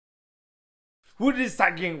What is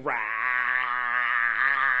again?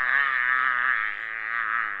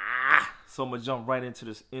 So I'm gonna jump right into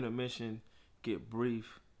this intermission. Get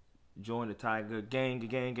brief. Join the Tiger gang,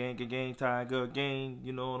 Tiger gang.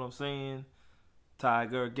 You know what I'm saying?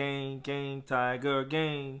 Tiger gang, Tiger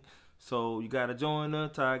gang. So you gotta join the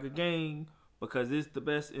Tiger gang because it's the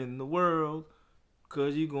best in the world.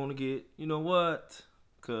 Cause you're gonna get, you know what?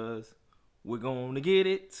 Cause we're gonna get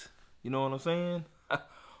it. You know what I'm saying?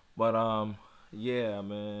 But yeah,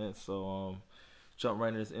 man. So jump right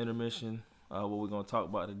into this intermission. What we're gonna talk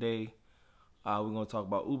about today? We're gonna talk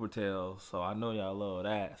about Uber Tales. So I know y'all love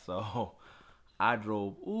that. So I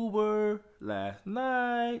drove Uber last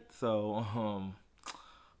night. So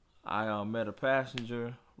I met a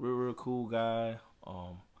passenger, real cool guy.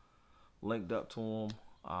 Linked up to him.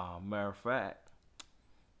 Matter of fact,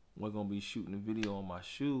 we're gonna be shooting a video on my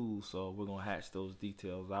shoes, so we're gonna hatch those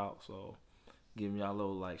details out. So giving y'all a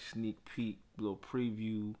little like sneak peek, little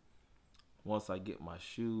preview. Once I get my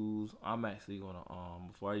shoes, I'm actually gonna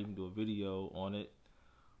before I even do a video on it,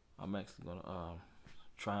 I'm actually gonna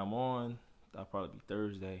try them on. That'll probably be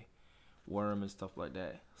Thursday, wear them and stuff like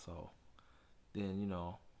that. So then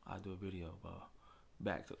I'll do a video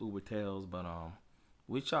back to Uber Tales. But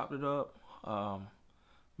we chopped it up.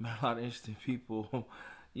 Met a lot of interesting people.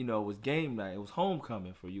 It was game night. It was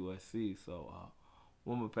homecoming for USC. So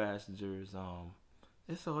one of my passengers,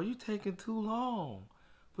 they said, "Are you taking too long?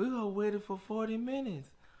 We gonna waited for 40 minutes."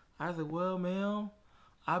 I said, "Well, ma'am,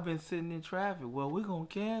 I've been sitting in traffic." "Well, we're gonna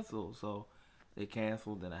cancel." So they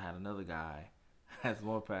canceled. Then I had another guy, had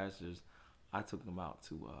more passengers. I took them out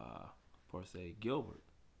to per se Gilbert.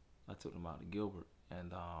 I took them out to Gilbert,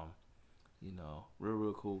 and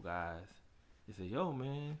real cool guys. They said, "Yo,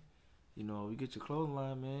 man, you get your clothing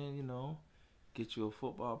line, man. Get you a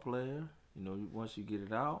football player. Once you get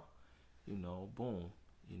it out, boom.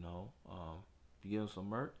 You give them some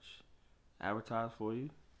merch, advertise for you,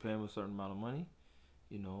 pay them a certain amount of money.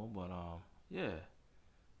 But yeah,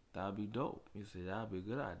 that'd be dope." He said that'd be a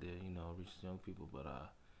good idea. Reach young people. But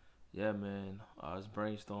yeah, man, I was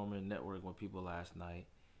brainstorming, networking with people last night,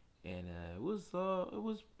 and it was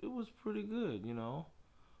pretty good.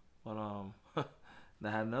 But I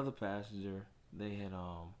had another passenger. They had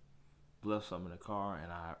left something in the car,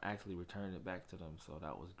 and I actually returned it back to them. So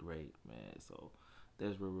that was great, man. So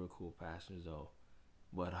there's real cool passengers though.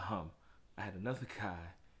 But I had another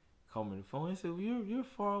guy call me on the phone. He said, "Well, you're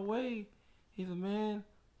far away." He said, "Man,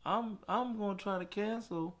 I'm gonna try to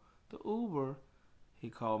cancel the Uber."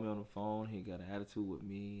 He called me on the phone. He got an attitude with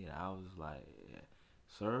me, and I was like, "Yeah,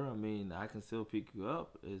 sir, I mean, I can still pick you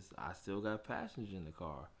up. I still got passengers in the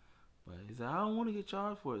car." But he said, "I don't want to get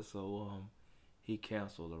charged for it." So he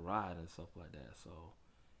canceled the ride and stuff like that. So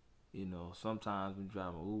sometimes when you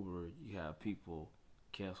drive an Uber, you have people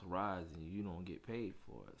cancel rides and you don't get paid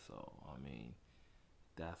for it. So I mean,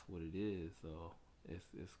 that's what it is. So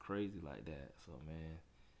it's crazy like that. So man,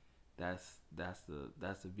 that's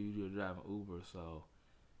the beauty of driving Uber. So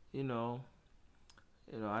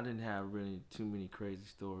I didn't have really too many crazy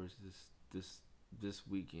stories this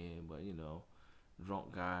weekend, but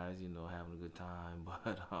drunk guys, having a good time,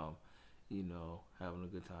 but having a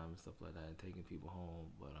good time and stuff like that, and taking people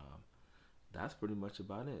home. But that's pretty much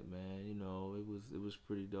about it, man. It was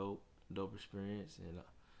pretty dope experience, and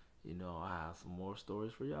I have some more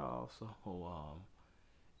stories for y'all. So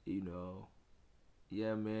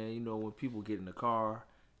yeah, man. When people get in the car,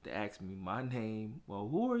 they ask me my name. "Well,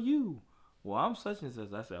 who are you?" "Well, I'm such and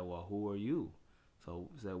such." I said, "Well, who are you?" So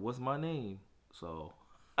he said, "What's my name?" So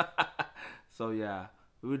so yeah,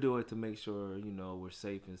 we do it to make sure we're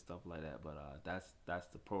safe and stuff like that. But that's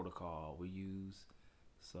the protocol we use.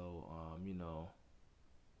 So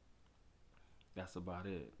that's about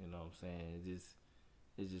it. You know what I'm saying?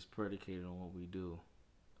 It's just predicated on what we do.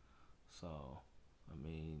 So I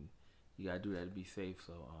mean, you gotta do that to be safe.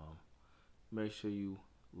 So make sure you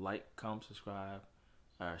like, comment, subscribe,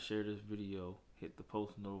 share this video, hit the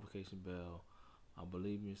post notification bell.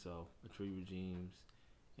 Believe in yourself, achieve your dreams,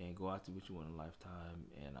 and go after what you want in a lifetime.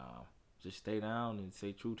 And just stay down and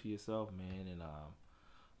stay true to yourself, man. And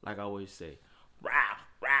like I always say, rah,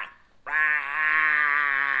 rah, rah.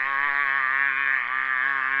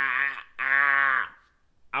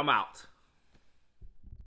 I'm out.